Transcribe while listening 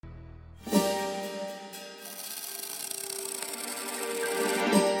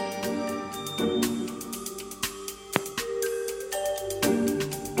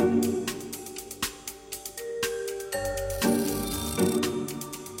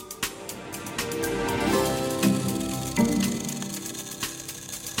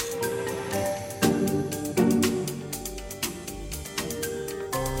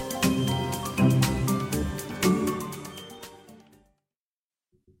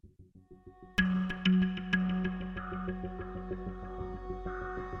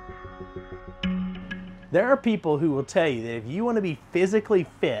There are people who will tell you that if you want to be physically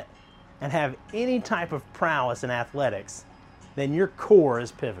fit and have any type of prowess in athletics, then your core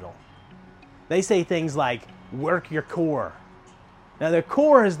is pivotal. They say things like, work your core. Now the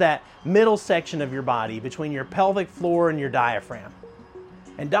core is that middle section of your body between your pelvic floor and your diaphragm.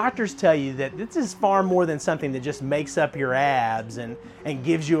 And doctors tell you that this is far more than something that just makes up your abs and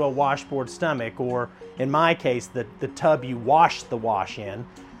gives you a washboard stomach, or in my case, the tub you wash the wash in.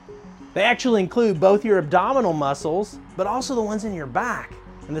 They actually include both your abdominal muscles, but also the ones in your back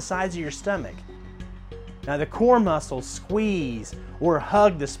and the sides of your stomach. Now the core muscles squeeze or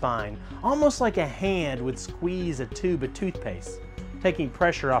hug the spine, almost like a hand would squeeze a tube of toothpaste, taking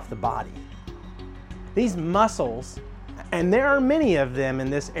pressure off the body. These muscles, and there are many of them in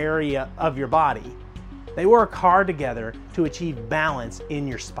this area of your body, they work hard together to achieve balance in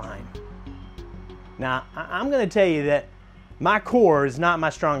your spine. Now, I'm going to tell you that my core is not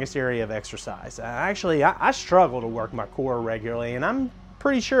my strongest area of exercise. Actually, I struggle to work my core regularly, and I'm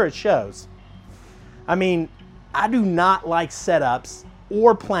pretty sure it shows. I mean, I do not like setups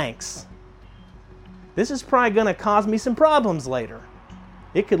or planks. This is probably going to cause me some problems later.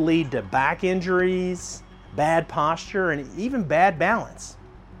 It could lead to back injuries, bad posture, and even bad balance.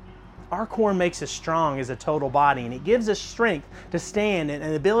 Our core makes us strong as a total body, and it gives us strength to stand and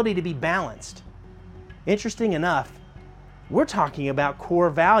an ability to be balanced. Interesting enough, we're talking about core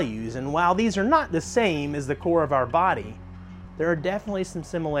values, and while these are not the same as the core of our body, there are definitely some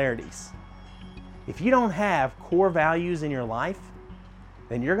similarities. If you don't have core values in your life,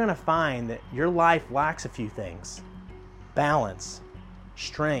 then you're going to find that your life lacks a few things: balance,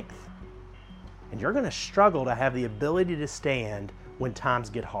 strength, and you're going to struggle to have the ability to stand when times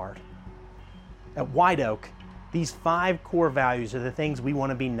get hard. At White Oak, these 5 core values are the things we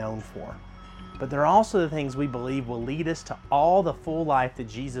want to be known for, but they're also the things we believe will lead us to all the full life that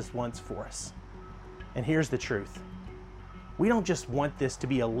Jesus wants for us. And here's the truth. We don't just want this to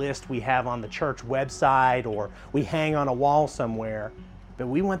be a list we have on the church website or we hang on a wall somewhere, but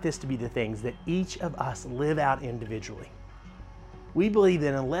we want this to be the things that each of us live out individually. We believe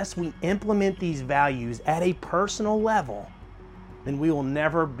that unless we implement these values at a personal level, then we will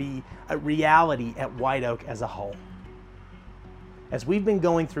never be a reality at White Oak as a whole. As we've been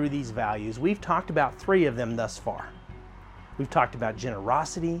going through these values, we've talked about 3 of them thus far. We've talked about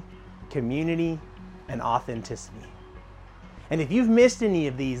generosity, community, and authenticity. And if you've missed any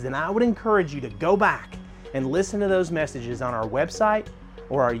of these, then I would encourage you to go back and listen to those messages on our website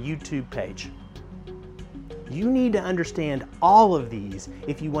or our YouTube page. You need to understand all of these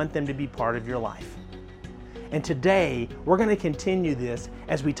if you want them to be part of your life. And today, we're going to continue this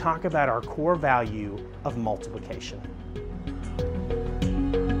as we talk about our core value of multiplication.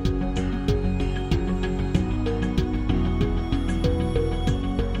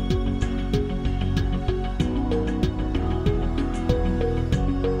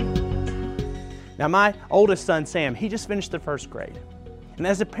 Now, my oldest son, Sam, he just finished the 1st grade. And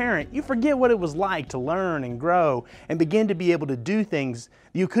as a parent, you forget what it was like to learn and grow and begin to be able to do things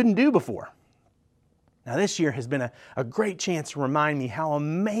you couldn't do before. Now, this year has been a great chance to remind me how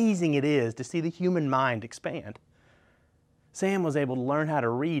amazing it is to see the human mind expand. Sam was able to learn how to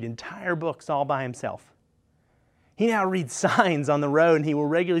read entire books all by himself. He now reads signs on the road, and he will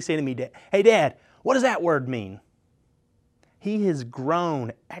regularly say to me, "Hey, Dad, what does that word mean?" He has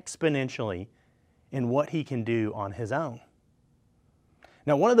grown exponentially in what he can do on his own.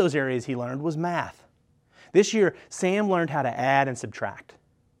 Now, one of those areas he learned was math. This year, Sam learned how to add and subtract.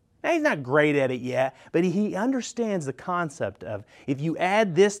 Now, he's not great at it yet, but he understands the concept of if you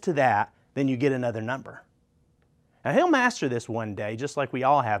add this to that, then you get another number. Now, he'll master this one day, just like we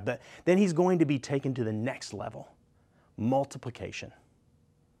all have, but then he's going to be taken to the next level, multiplication.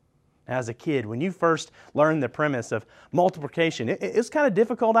 Now, as a kid, when you first learned the premise of multiplication, it's kind of a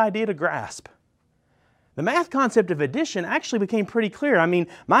difficult idea to grasp. The math concept of addition actually became pretty clear. I mean,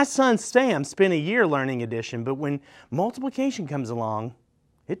 my son Sam spent a year learning addition, but when multiplication comes along,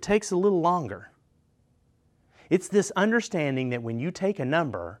 it takes a little longer. It's this understanding that when you take a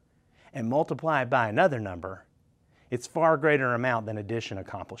number and multiply it by another number, it's far greater amount than addition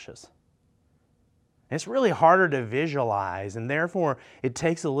accomplishes. It's really harder to visualize, and therefore it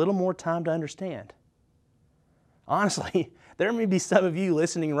takes a little more time to understand. Honestly, there may be some of you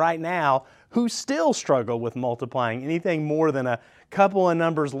listening right now who still struggle with multiplying anything more than a couple of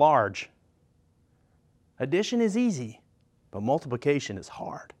numbers large. Addition is easy, but multiplication is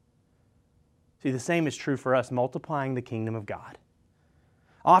hard. See, the same is true for us multiplying the kingdom of God.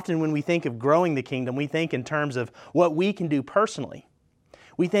 Often when we think of growing the kingdom, we think in terms of what we can do personally.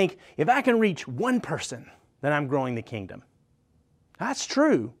 We think, if I can reach one person, then I'm growing the kingdom. That's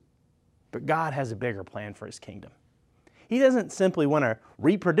true. But God has a bigger plan for His kingdom. He doesn't simply want to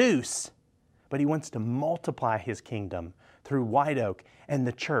reproduce, but He wants to multiply His kingdom through White Oak and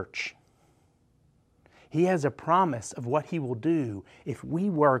the church. He has a promise of what He will do if we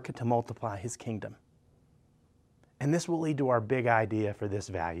work to multiply His kingdom. And this will lead to our big idea for this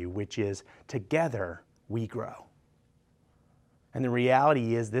value, which is together we grow. And the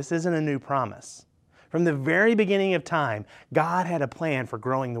reality is this isn't a new promise. From the very beginning of time, God had a plan for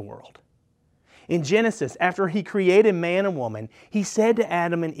growing the world. In Genesis, after He created man and woman, He said to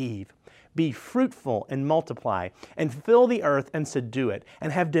Adam and Eve, "Be fruitful and multiply, and fill the earth and subdue it,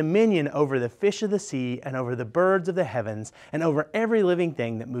 and have dominion over the fish of the sea, and over the birds of the heavens, and over every living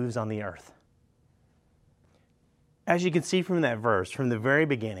thing that moves on the earth." As you can see from that verse, from the very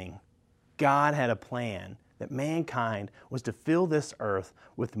beginning, God had a plan that mankind was to fill this earth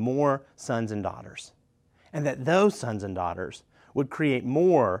with more sons and daughters, and that those sons and daughters would create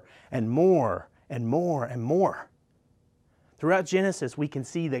more and more and more and more. Throughout Genesis, we can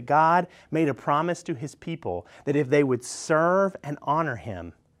see that God made a promise to His people that if they would serve and honor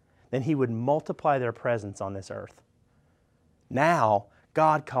Him, then He would multiply their presence on this earth. Now,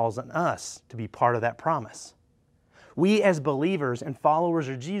 God calls on us to be part of that promise. We as believers and followers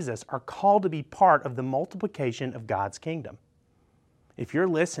of Jesus are called to be part of the multiplication of God's kingdom. If you're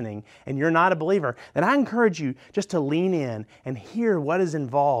listening and you're not a believer, then I encourage you just to lean in and hear what is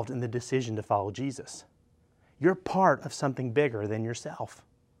involved in the decision to follow Jesus. You're part of something bigger than yourself.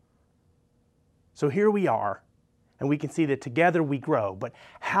 So here we are, and we can see that together we grow. But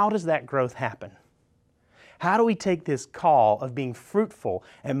how does that growth happen? How do we take this call of being fruitful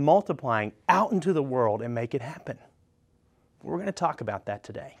and multiplying out into the world and make it happen? We're going to talk about that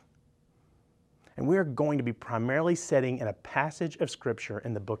today. And we're going to be primarily setting in a passage of Scripture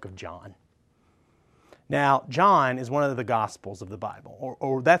in the book of John. Now, John is one of the Gospels of the Bible,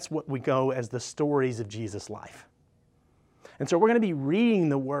 or that's what we go as the stories of Jesus' life. And so we're going to be reading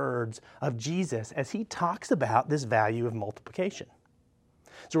the words of Jesus as He talks about this value of multiplication.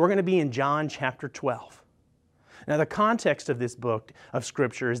 So we're going to be in John chapter 12. Now, the context of this book of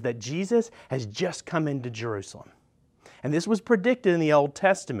Scripture is that Jesus has just come into Jerusalem. And this was predicted in the Old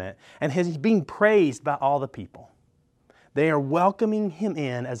Testament, and He's being praised by all the people. They are welcoming Him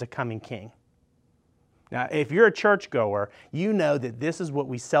in as a coming King. Now, if you're a churchgoer, you know that this is what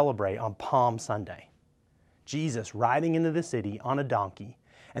we celebrate on Palm Sunday. Jesus riding into the city on a donkey,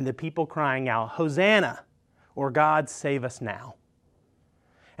 and the people crying out, "Hosanna," or "God save us now."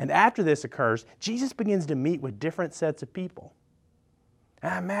 And after this occurs, Jesus begins to meet with different sets of people.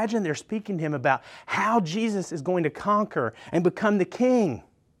 And I imagine they're speaking to Him about how Jesus is going to conquer and become the King.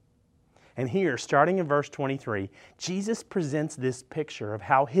 And here, starting in verse 23, Jesus presents this picture of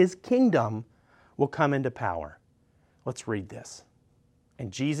how His kingdom will come into power. Let's read this.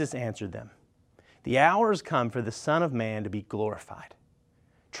 And Jesus answered them, "The hour has come for the Son of Man to be glorified.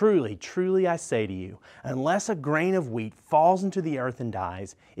 Truly, truly, I say to you, unless a grain of wheat falls into the earth and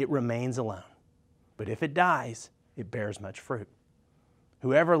dies, it remains alone. But if it dies, it bears much fruit.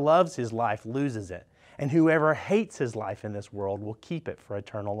 Whoever loves his life loses it, and whoever hates his life in this world will keep it for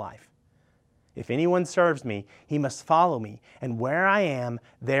eternal life. If anyone serves me, he must follow me, and where I am,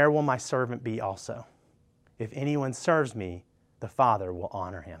 there will my servant be also. If anyone serves me, the Father will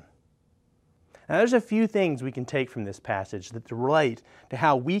honor him." Now, there's a few things we can take from this passage that relate to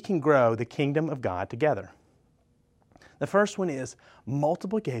how we can grow the kingdom of God together. The first one is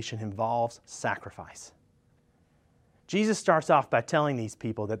multiplication involves sacrifice. Jesus starts off by telling these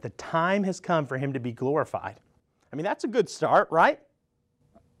people that the time has come for Him to be glorified. I mean, that's a good start, right?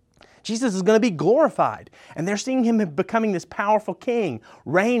 Jesus is going to be glorified, and they're seeing Him becoming this powerful King,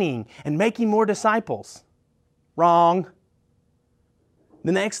 reigning and making more disciples. Wrong.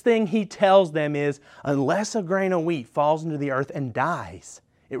 The next thing He tells them is, unless a grain of wheat falls into the earth and dies,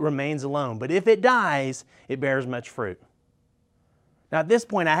 it remains alone. But if it dies, it bears much fruit. Now, at this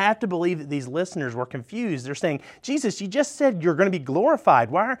point, I have to believe that these listeners were confused. They're saying, "Jesus, you just said you're going to be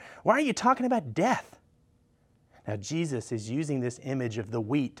glorified. Why are you talking about death?" Now, Jesus is using this image of the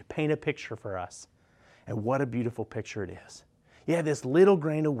wheat to paint a picture for us. And what a beautiful picture it is. You have this little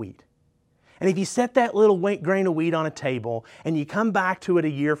grain of wheat. And if you set that little grain of wheat on a table and you come back to it a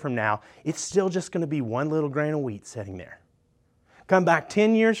year from now, it's still just going to be one little grain of wheat sitting there. Come back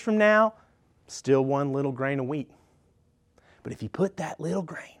 10 years from now, still one little grain of wheat. But if you put that little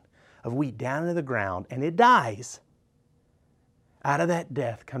grain of wheat down into the ground and it dies, out of that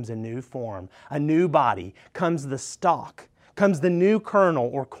death comes a new form, a new body, comes the stalk, comes the new kernel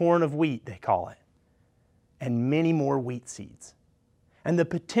or corn of wheat, they call it, and many more wheat seeds. And the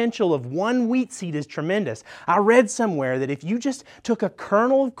potential of one wheat seed is tremendous. I read somewhere that if you just took a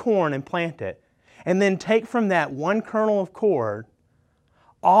kernel of corn and plant it, and then take from that one kernel of corn,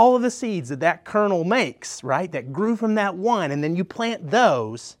 all of the seeds that that kernel makes, right, that grew from that one, and then you plant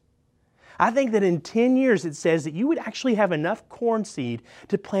those, I think that in 10 years it says that you would actually have enough corn seed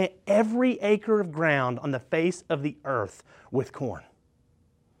to plant every acre of ground on the face of the earth with corn.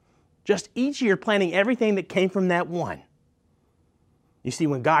 Just each year planting everything that came from that one. You see,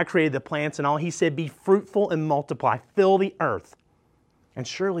 when God created the plants and all, He said, be fruitful and multiply, fill the earth. And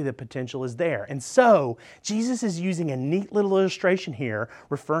surely the potential is there. And so, Jesus is using a neat little illustration here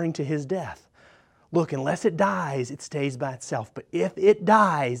referring to His death. Look, unless it dies, it stays by itself. But if it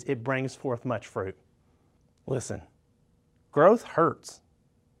dies, it brings forth much fruit. Listen, growth hurts.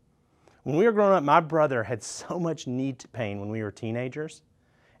 When we were growing up, my brother had so much knee pain when we were teenagers,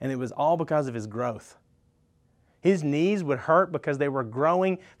 and it was all because of his growth. His knees would hurt because they were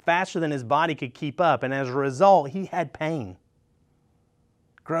growing faster than his body could keep up, and as a result, he had pain.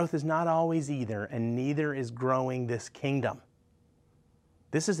 Growth is not always either, and neither is growing this kingdom.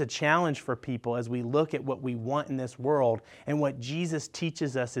 This is a challenge for people as we look at what we want in this world and what Jesus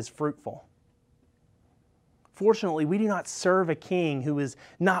teaches us is fruitful. Fortunately, we do not serve a king who is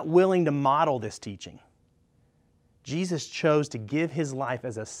not willing to model this teaching. Jesus chose to give His life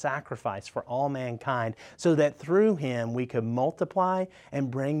as a sacrifice for all mankind so that through Him we could multiply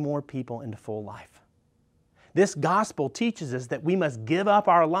and bring more people into full life. This gospel teaches us that we must give up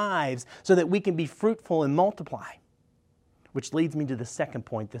our lives so that we can be fruitful and multiply. Which leads me to the second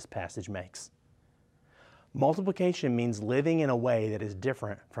point this passage makes. Multiplication means living in a way that is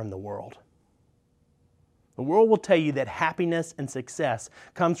different from the world. The world will tell you that happiness and success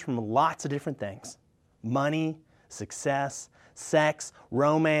comes from lots of different things. Money, success, sex,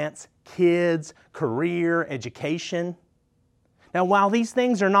 romance, kids, career, education. Now, while these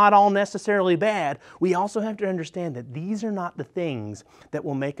things are not all necessarily bad, we also have to understand that these are not the things that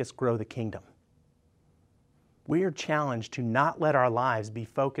will make us grow the kingdom. We are challenged to not let our lives be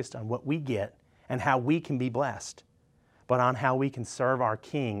focused on what we get and how we can be blessed, but on how we can serve our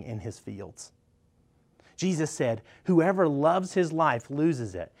King in His fields. Jesus said, whoever loves his life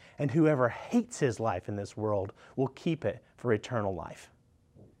loses it, and whoever hates his life in this world will keep it for eternal life.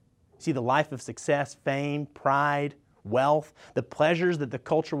 See, the life of success, fame, pride, wealth, the pleasures that the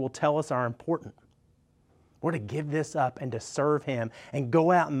culture will tell us are important. We're to give this up and to serve Him and go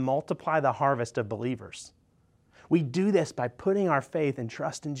out and multiply the harvest of believers. We do this by putting our faith and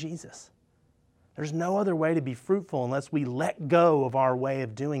trust in Jesus. There's no other way to be fruitful unless we let go of our way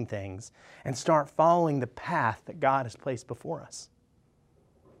of doing things and start following the path that God has placed before us.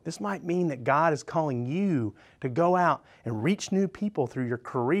 This might mean that God is calling you to go out and reach new people through your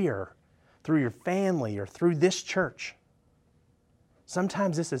career, through your family, or through this church.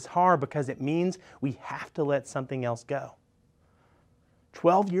 Sometimes this is hard because it means we have to let something else go.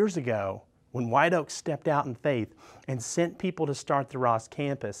 12 years ago, when White Oak stepped out in faith and sent people to start the Ross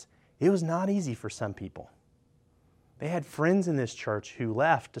campus, it was not easy for some people. They had friends in this church who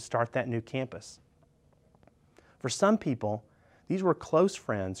left to start that new campus. For some people, these were close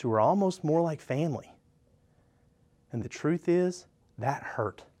friends who were almost more like family. And the truth is, that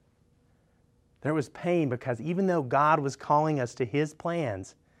hurt. There was pain because even though God was calling us to His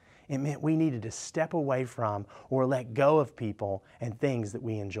plans, it meant we needed to step away from or let go of people and things that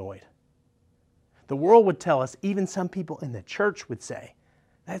we enjoyed. The world would tell us, even some people in the church would say,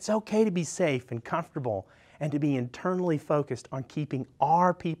 that it's okay to be safe and comfortable and to be internally focused on keeping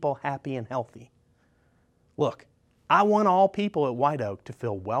our people happy and healthy. Look, I want all people at White Oak to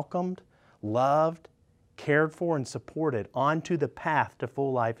feel welcomed, loved, cared for, and supported onto the path to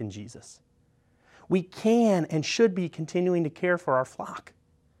full life in Jesus. We can and should be continuing to care for our flock.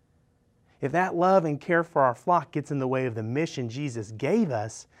 If that love and care for our flock gets in the way of the mission Jesus gave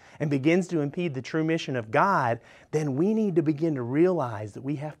us and begins to impede the true mission of God, then we need to begin to realize that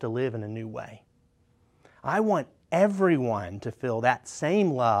we have to live in a new way. I want everyone to feel that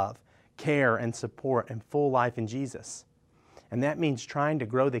same love, care, and support and full life in Jesus. And that means trying to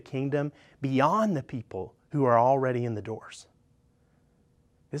grow the kingdom beyond the people who are already in the doors.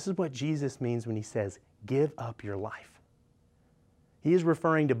 This is what Jesus means when He says, give up your life. He is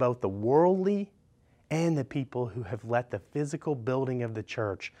referring to both the worldly and the people who have let the physical building of the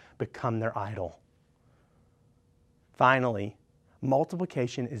church become their idol. Finally,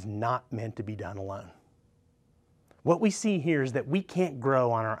 multiplication is not meant to be done alone. What we see here is that we can't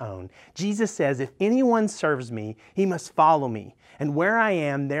grow on our own. Jesus says, if anyone serves me, he must follow me. And where I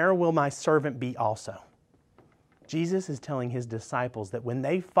am, there will my servant be also. Jesus is telling His disciples that when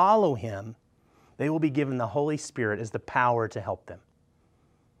they follow Him, they will be given the Holy Spirit as the power to help them.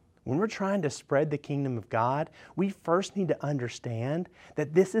 When we're trying to spread the kingdom of God, we first need to understand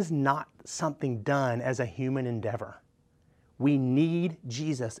that this is not something done as a human endeavor. We need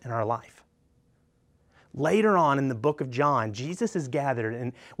Jesus in our life. Later on in the book of John, Jesus is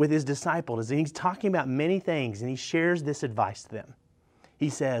gathered with his disciples, and he's talking about many things, and he shares this advice to them. He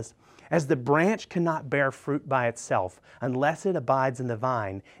says, "As the branch cannot bear fruit by itself unless it abides in the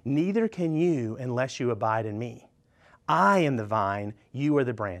vine, neither can you unless you abide in me. I am the vine, you are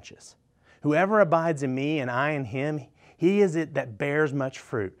the branches. Whoever abides in me and I in him, he is it that bears much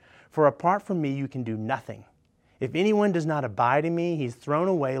fruit. For apart from me you can do nothing. If anyone does not abide in me, he is thrown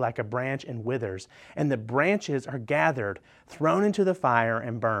away like a branch and withers, and the branches are gathered, thrown into the fire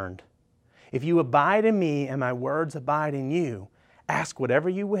and burned. If you abide in me and my words abide in you, ask whatever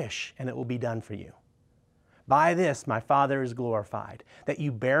you wish and it will be done for you. By this my Father is glorified, that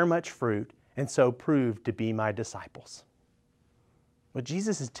you bear much fruit and so prove to be my disciples." What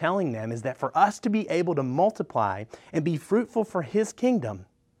Jesus is telling them is that for us to be able to multiply and be fruitful for his kingdom,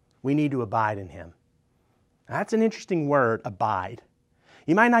 we need to abide in him. That's an interesting word, abide.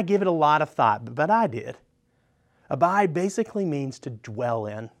 You might not give it a lot of thought, but I did. Abide basically means to dwell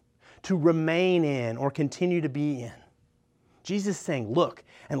in, to remain in, or continue to be in. Jesus is saying, look,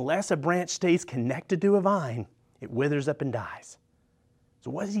 unless a branch stays connected to a vine, it withers up and dies.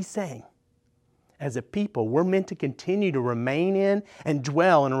 So what is he saying? As a people, we're meant to continue to remain in and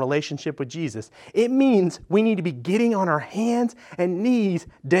dwell in a relationship with Jesus. It means we need to be getting on our hands and knees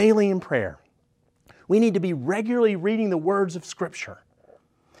daily in prayer. We need to be regularly reading the words of Scripture.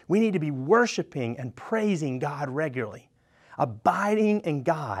 We need to be worshiping and praising God regularly, abiding in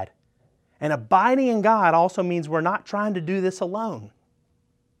God. And abiding in God also means we're not trying to do this alone.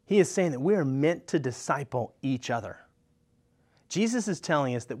 He is saying that we are meant to disciple each other. Jesus is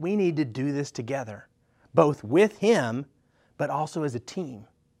telling us that we need to do this together, both with him, but also as a team.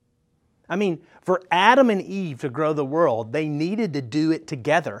 I mean, for Adam and Eve to grow the world, they needed to do it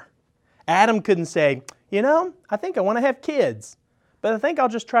together. Adam couldn't say, I think I want to have kids, but I think I'll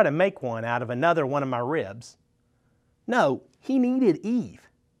just try to make one out of another one of my ribs. No, he needed Eve.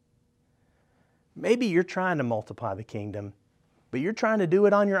 Maybe you're trying to multiply the kingdom, but you're trying to do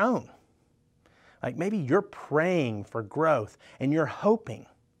it on your own. Like maybe you're praying for growth and you're hoping,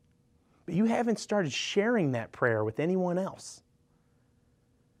 but you haven't started sharing that prayer with anyone else.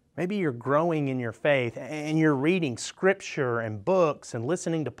 Maybe you're growing in your faith and you're reading scripture and books and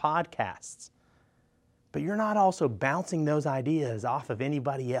listening to podcasts, but you're not also bouncing those ideas off of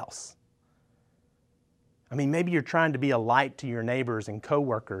anybody else. I mean, maybe you're trying to be a light to your neighbors and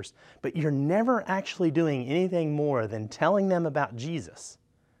coworkers, but you're never actually doing anything more than telling them about Jesus.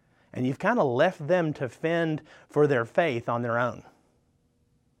 And you've kind of left them to fend for their faith on their own.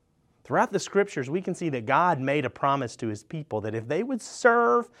 Throughout the Scriptures, we can see that God made a promise to his people that if they would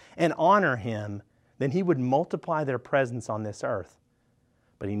serve and honor him, then he would multiply their presence on this earth.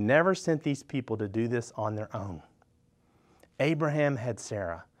 But he never sent these people to do this on their own. Abraham had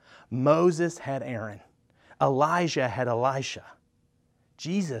Sarah. Moses had Aaron. Elijah had Elisha.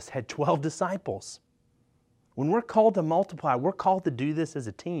 Jesus had 12 disciples. When we're called to multiply, we're called to do this as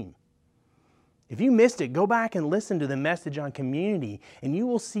a team. If you missed it, go back and listen to the message on community, and you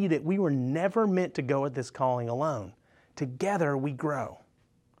will see that we were never meant to go at this calling alone. Together we grow.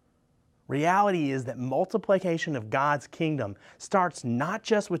 Reality is that multiplication of God's kingdom starts not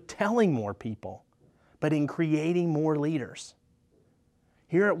just with telling more people, but in creating more leaders.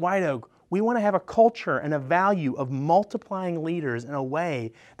 Here at White Oak, we want to have a culture and a value of multiplying leaders in a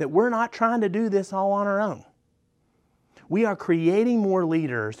way that we're not trying to do this all on our own. We are creating more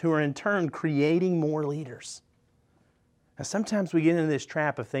leaders who are in turn creating more leaders. Now, sometimes we get into this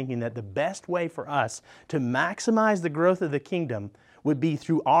trap of thinking that the best way for us to maximize the growth of the kingdom would be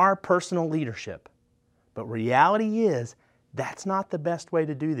through our personal leadership. But reality is, that's not the best way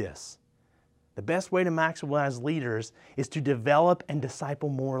to do this. The best way to maximize leaders is to develop and disciple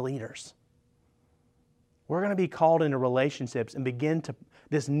more leaders. We're going to be called into relationships and begin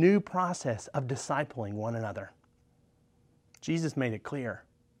this new process of discipling one another. Jesus made it clear.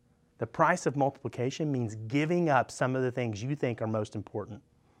 The price of multiplication means giving up some of the things you think are most important.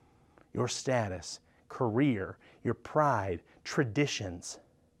 Your status, career, your pride, traditions.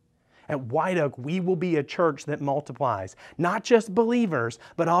 At White Oak, we will be a church that multiplies, not just believers,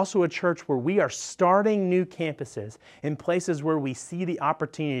 but also a church where we are starting new campuses in places where we see the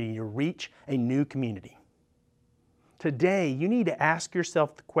opportunity to reach a new community. Today, you need to ask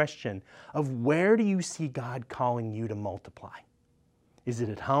yourself the question of where do you see God calling you to multiply? Is it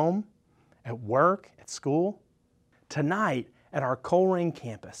at home, at work, at school? Tonight, at our Colerain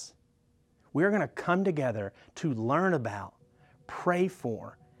campus, we're going to come together to learn about, pray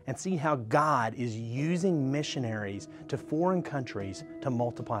for, and see how God is using missionaries to foreign countries to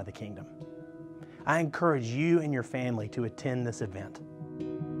multiply the kingdom. I encourage you and your family to attend this event.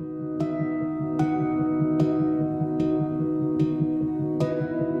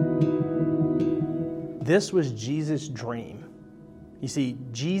 This was Jesus' dream. You see,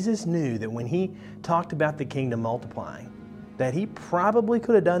 Jesus knew that when he talked about the kingdom multiplying, that he probably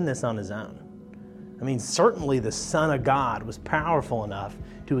could have done this on his own. I mean, certainly the Son of God was powerful enough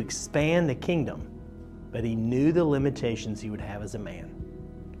to expand the kingdom, but he knew the limitations he would have as a man.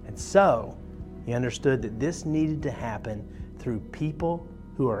 And so, he understood that this needed to happen through people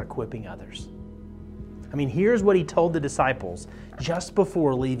who are equipping others. I mean, here's what he told the disciples just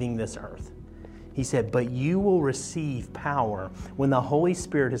before leaving this earth. He said, "But you will receive power when the Holy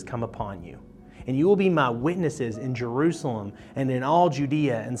Spirit has come upon you, and you will be my witnesses in Jerusalem and in all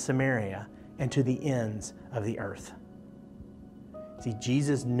Judea and Samaria and to the ends of the earth." See,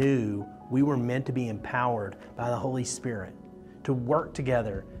 Jesus knew we were meant to be empowered by the Holy Spirit to work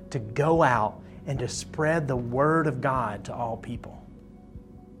together, to go out and to spread the word of God to all people.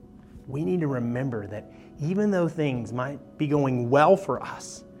 We need to remember that even though things might be going well for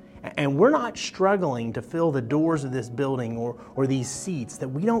us, and we're not struggling to fill the doors of this building or these seats, that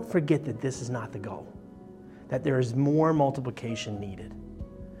we don't forget that this is not the goal, that there is more multiplication needed.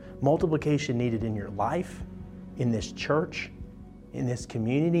 Multiplication needed in your life, in this church, in this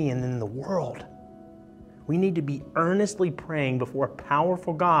community, and in the world. We need to be earnestly praying before a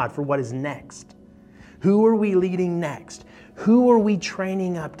powerful God for what is next. Who are we leading next? Who are we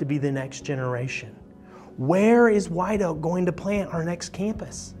training up to be the next generation? Where is White Oak going to plant our next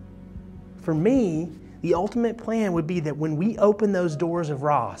campus? For me, the ultimate plan would be that when we open those doors of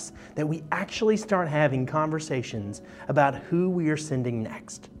Ross, that we actually start having conversations about who we are sending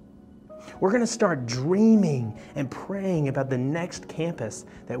next. We're going to start dreaming and praying about the next campus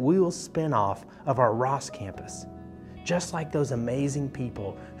that we will spin off of our Ross campus, just like those amazing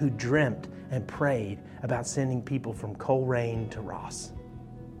people who dreamt and prayed about sending people from Colerain to Ross.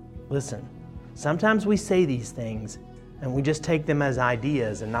 Listen, sometimes we say these things and we just take them as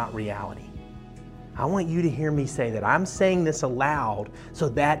ideas and not reality. I want you to hear me say that I'm saying this aloud so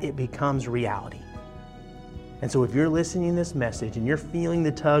that it becomes reality. And so if you're listening to this message and you're feeling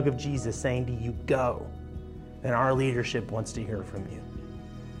the tug of Jesus saying to you, go, then our leadership wants to hear from you.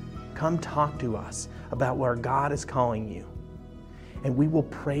 Come talk to us about where God is calling you. And we will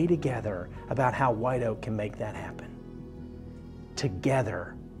pray together about how White Oak can make that happen.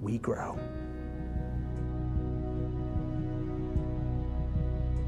 Together we grow.